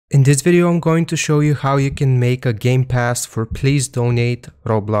In this video, I'm going to show you how you can make a Game Pass for Please Donate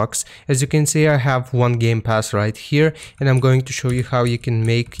Roblox. As you can see, I have one Game Pass right here, and I'm going to show you how you can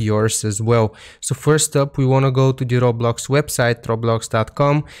make yours as well. So first up, we want to go to the Roblox website,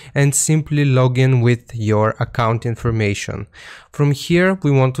 roblox.com, and simply log in with your account information. From here,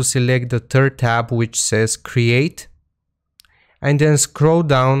 we want to select the third tab, which says Create, and then scroll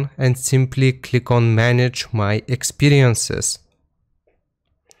down and simply click on Manage My Experiences.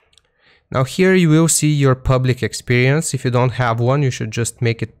 Now here you will see your public experience. If you don't have one, you should just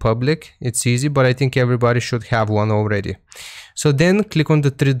make it public. It's easy, but I think everybody should have one already. So then click on the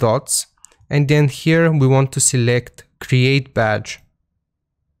three dots, and then here we want to select Create Badge.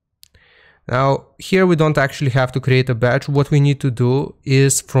 Now here we don't actually have to create a badge. What we need to do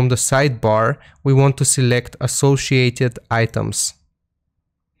is from the sidebar, we want to select Associated Items.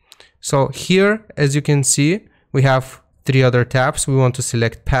 So here, as you can see, we have three other tabs. We want to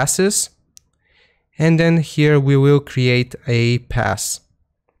select Passes. And then here we will create a pass.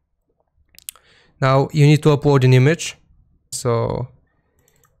 Now you need to upload an image. So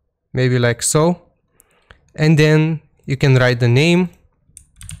maybe like so. And then you can write the name.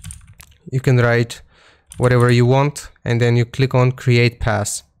 You can write whatever you want. And then you click on Create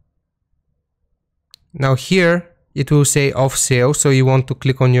Pass. Now here it will say off sale. So you want to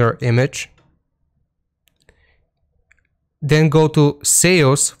click on your image. Then go to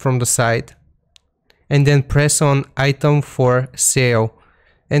Sales from the side. And then press on Item for Sale.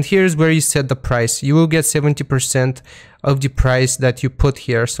 And here's where you set the price. You will get 70% of the price that you put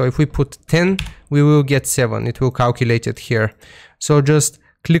here. So if we put 10, we will get 7. It will calculate it here. So just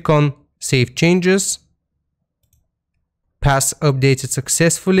click on Save Changes. Pass updated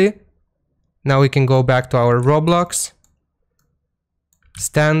successfully. Now we can go back to our Roblox.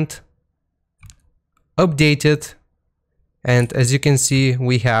 Stand. Updated. And as you can see,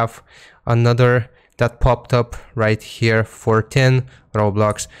 we have another that popped up right here for 10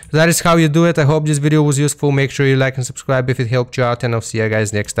 Roblox. So that is how you do it. I hope this video was useful. Make sure you like and subscribe if it helped you out, and I'll see you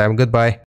guys next time. Goodbye.